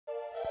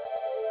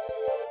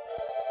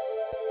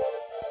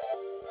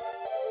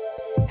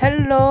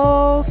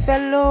Hello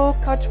fellow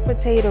couch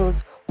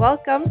potatoes,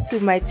 welcome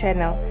to my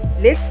channel.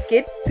 Let's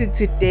get to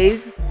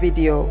today's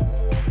video.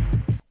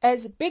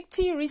 As Big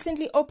T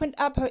recently opened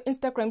up her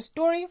Instagram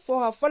story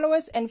for her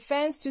followers and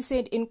fans to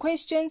send in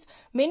questions,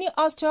 many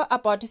asked her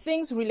about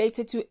things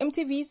related to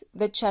MTV's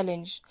The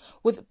Challenge.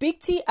 With Big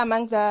T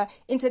among the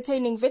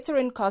entertaining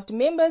veteran cast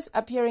members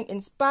appearing in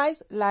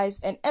Spies,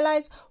 Lies and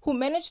Allies who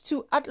managed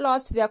to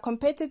outlast their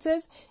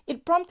competitors,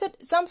 it prompted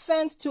some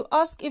fans to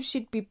ask if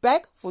she'd be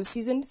back for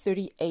season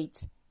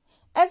 38.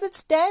 As it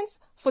stands,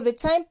 for the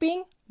time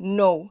being,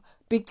 no,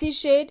 Big T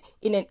shared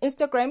in an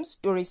Instagram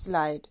story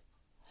slide.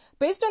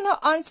 Based on her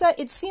answer,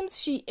 it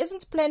seems she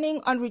isn't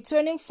planning on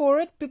returning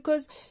for it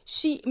because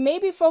she may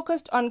be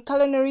focused on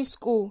culinary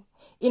school.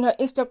 In her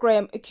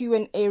Instagram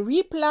Q&A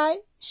reply,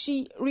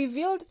 she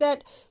revealed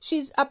that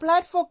she's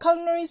applied for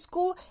culinary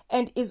school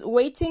and is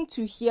waiting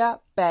to hear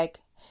back.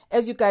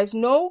 As you guys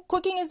know,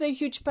 cooking is a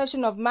huge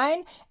passion of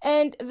mine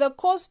and the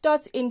course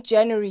starts in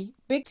January,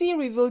 Big T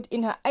revealed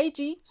in her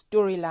IG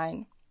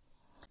storyline.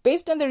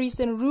 Based on the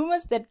recent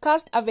rumors that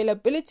cast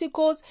availability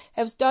calls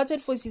have started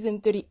for season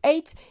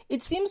 38,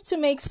 it seems to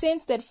make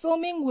sense that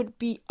filming would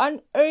be on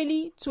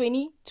early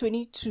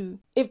 2022.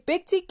 If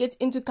Big T gets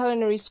into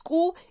culinary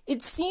school,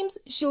 it seems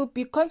she'll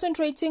be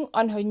concentrating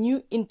on her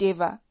new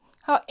endeavor.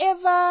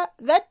 However,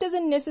 that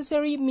doesn't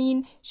necessarily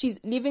mean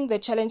she's leaving the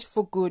challenge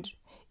for good.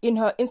 In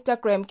her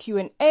Instagram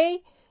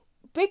Q&A,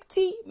 Big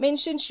T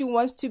mentioned she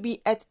wants to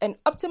be at an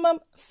optimum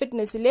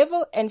fitness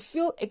level and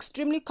feel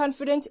extremely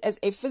confident as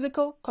a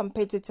physical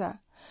competitor.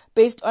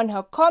 Based on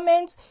her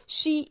comments,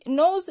 she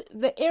knows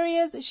the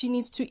areas she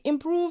needs to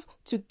improve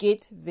to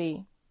get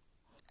there.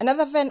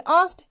 Another fan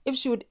asked if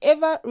she would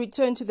ever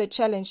return to the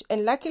challenge,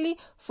 and luckily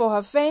for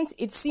her fans,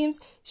 it seems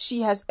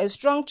she has a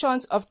strong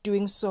chance of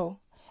doing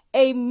so.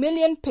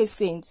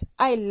 1,000,000%.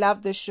 I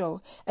love the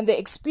show and the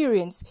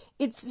experience.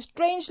 It's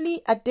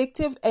strangely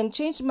addictive and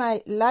changed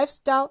my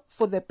lifestyle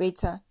for the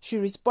better, she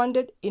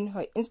responded in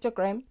her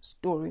Instagram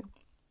story.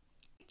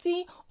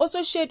 T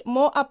also shared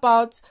more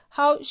about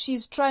how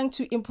she's trying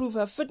to improve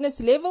her fitness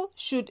level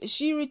should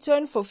she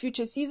return for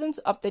future seasons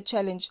of the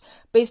challenge.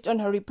 Based on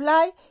her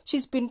reply,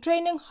 she's been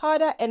training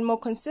harder and more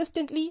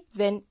consistently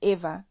than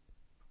ever.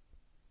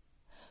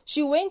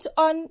 She went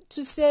on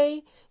to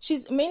say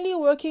she's mainly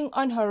working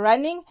on her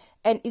running,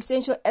 an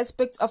essential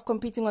aspect of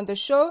competing on the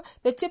show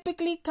that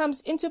typically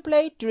comes into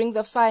play during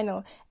the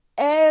final,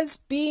 as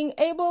being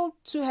able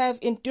to have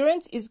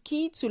endurance is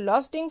key to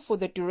lasting for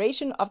the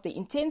duration of the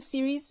intense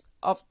series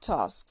of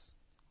tasks.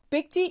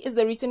 Big T is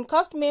the recent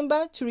cast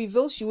member to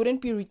reveal she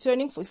wouldn't be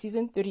returning for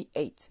season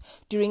 38.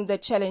 During the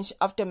Challenge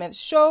Aftermath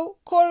show,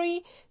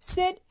 Corey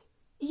said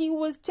he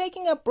was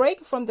taking a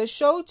break from the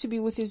show to be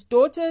with his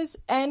daughters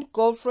and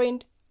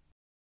girlfriend.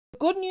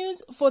 Good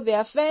news for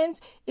their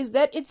fans is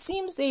that it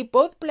seems they're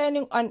both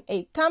planning on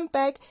a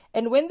comeback,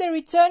 and when they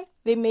return,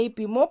 they may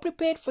be more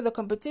prepared for the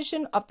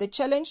competition of the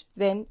challenge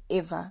than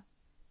ever.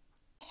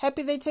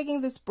 Happy they're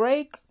taking this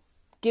break,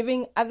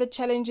 giving other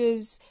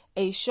challenges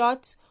a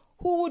shot.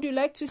 Who would you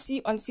like to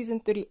see on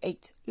season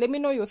 38? Let me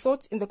know your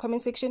thoughts in the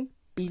comment section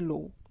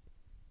below.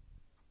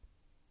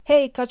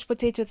 Hey Couch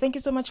Potato, thank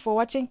you so much for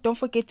watching. Don't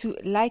forget to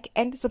like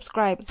and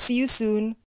subscribe. See you soon.